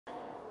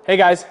Hey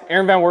guys,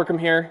 Aaron Van Workum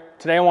here.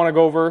 Today I want to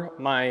go over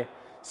my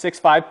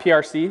 6.5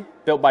 PRC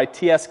built by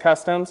TS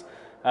Customs.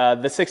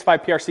 The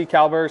 6.5 PRC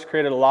caliber has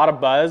created a lot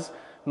of buzz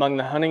among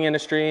the hunting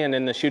industry and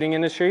in the shooting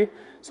industry.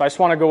 So I just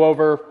want to go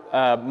over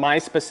my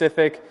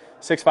specific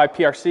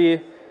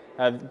 6.5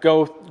 PRC,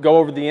 go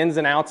over the ins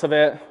and outs of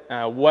it,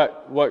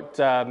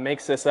 what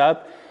makes this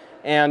up.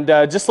 And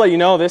just to let you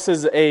know, this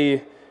is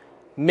a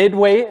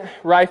mid-weight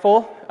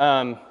rifle.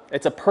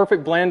 It's a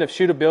perfect blend of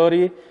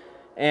shootability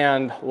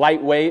and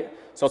lightweight.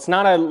 So it's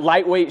not a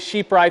lightweight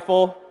sheep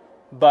rifle,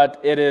 but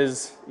it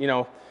is,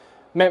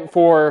 meant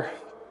for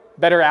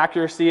better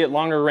accuracy at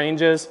longer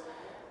ranges.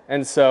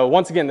 And so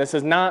once again, this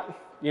is not,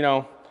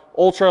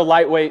 ultra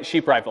lightweight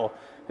sheep rifle.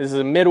 This is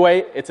a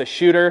midweight, it's a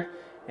shooter.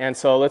 And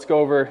so let's go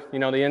over,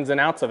 the ins and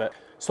outs of it.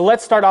 So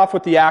let's start off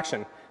with the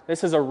action.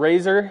 This is a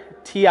Razor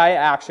TI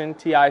action,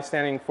 TI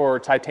standing for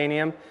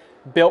titanium,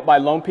 built by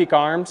Lone Peak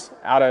Arms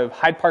out of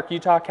Hyde Park,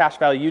 Utah, Cache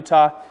Valley,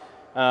 Utah.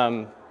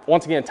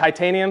 Once again,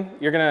 titanium,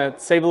 you're gonna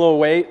save a little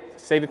weight,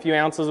 save a few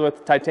ounces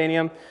with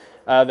titanium.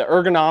 The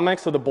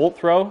ergonomics of the bolt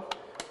throw,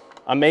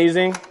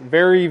 amazing,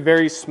 very,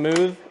 very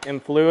smooth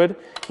and fluid.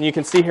 And you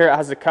can see here it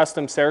has a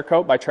custom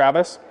Cerakote by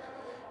Travis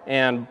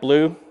and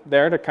blue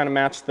there to kind of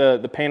match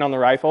the paint on the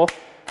rifle.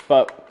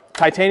 But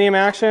titanium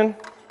action,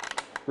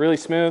 really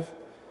smooth,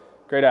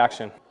 great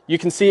action. You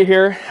can see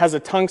here has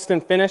a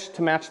tungsten finish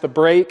to match the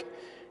brake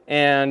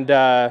and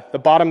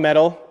the bottom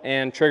metal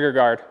and trigger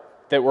guard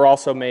that were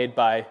also made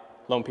by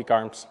Lone Peak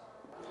Arms.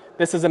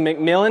 This is a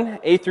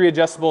McMillan A3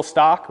 adjustable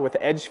stock with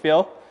edge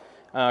fill.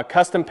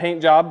 Custom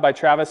paint job by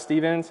Travis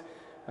Stevens.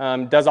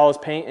 Does all his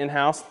paint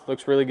in-house,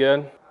 looks really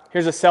good.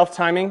 Here's a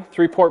self-timing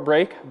 3-port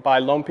brake by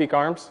Lone Peak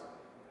Arms.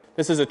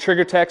 This is a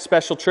Trigger Tech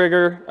special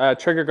trigger,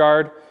 trigger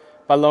guard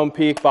by Lone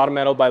Peak, bottom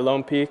metal by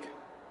Lone Peak.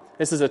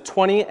 This is a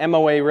 20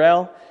 MOA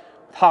rail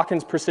with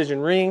Hawkins precision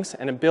rings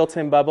and a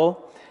built-in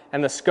bubble.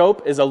 And the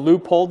scope is a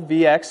Leupold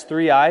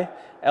VX3i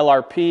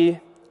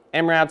LRP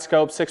MRAD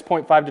scope,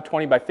 6.5 to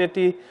 20 by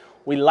 50.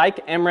 We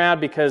like MRAD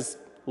because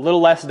a little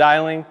less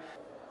dialing.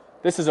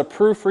 This is a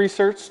Proof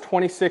Research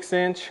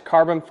 26-inch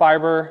carbon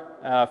fiber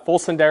full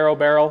Sendero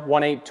barrel,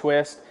 1/8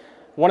 twist.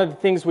 One of the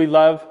things we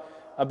love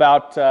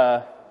about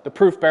the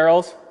Proof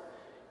barrels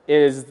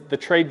is the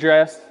trade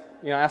dress.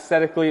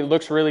 Aesthetically, it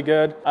looks really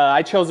good.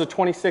 I chose a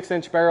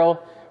 26-inch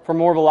barrel. For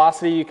more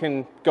velocity, you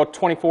can go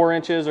 24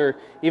 inches, or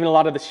even a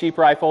lot of the sheep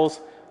rifles,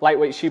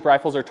 lightweight sheep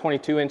rifles, are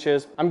 22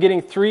 inches. I'm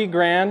getting $3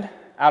 grand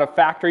out of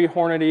factory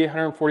Hornady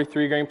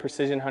 143 grain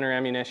precision hunter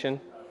ammunition.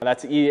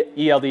 That's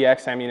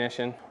ELDX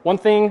ammunition. One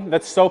thing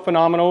that's so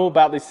phenomenal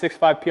about these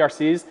 6.5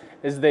 PRCs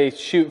is they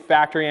shoot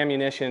factory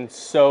ammunition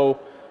so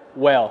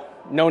well.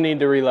 No need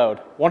to reload.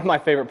 One of my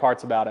favorite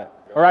parts about it.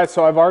 All right,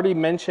 so I've already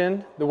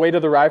mentioned the weight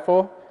of the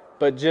rifle,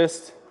 but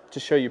just to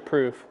show you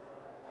proof,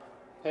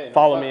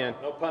 follow me in.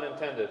 No pun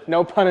intended.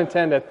 No pun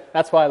intended.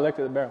 That's why I looked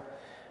at the barrel.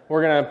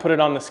 We're gonna put it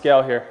on the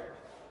scale here.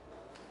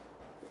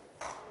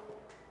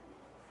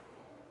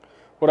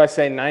 What'd I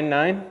say,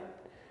 9.9?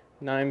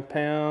 9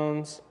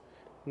 pounds,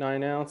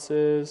 9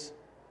 ounces.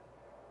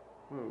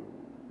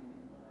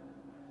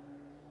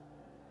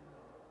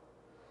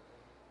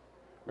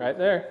 Right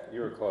there. You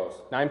were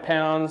close. 9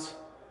 pounds,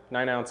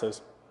 9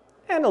 ounces.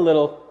 And a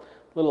little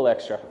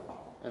extra.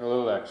 And a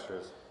little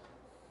extras.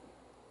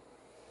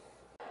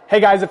 Hey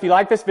guys, if you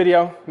like this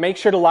video, make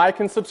sure to like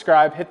and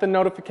subscribe, hit the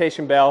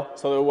notification bell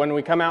so that when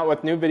we come out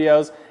with new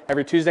videos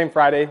every Tuesday and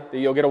Friday, that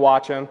you'll get to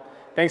watch them.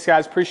 Thanks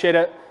guys, appreciate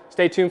it.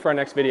 Stay tuned for our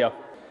next video.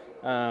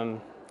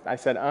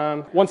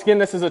 Once again,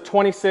 this is a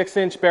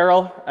 26-inch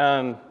barrel.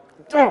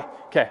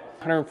 Okay,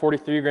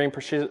 143 grain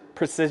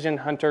precision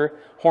hunter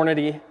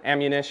Hornady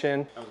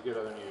ammunition. That was good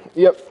other news.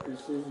 Yep.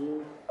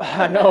 Precision.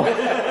 I know.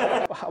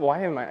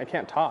 Why am I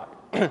can't talk.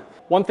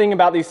 One thing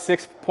about these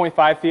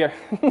 6.5 feet.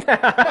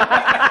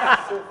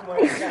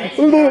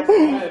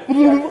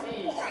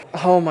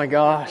 Oh my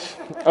gosh.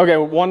 Okay,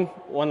 one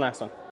last one.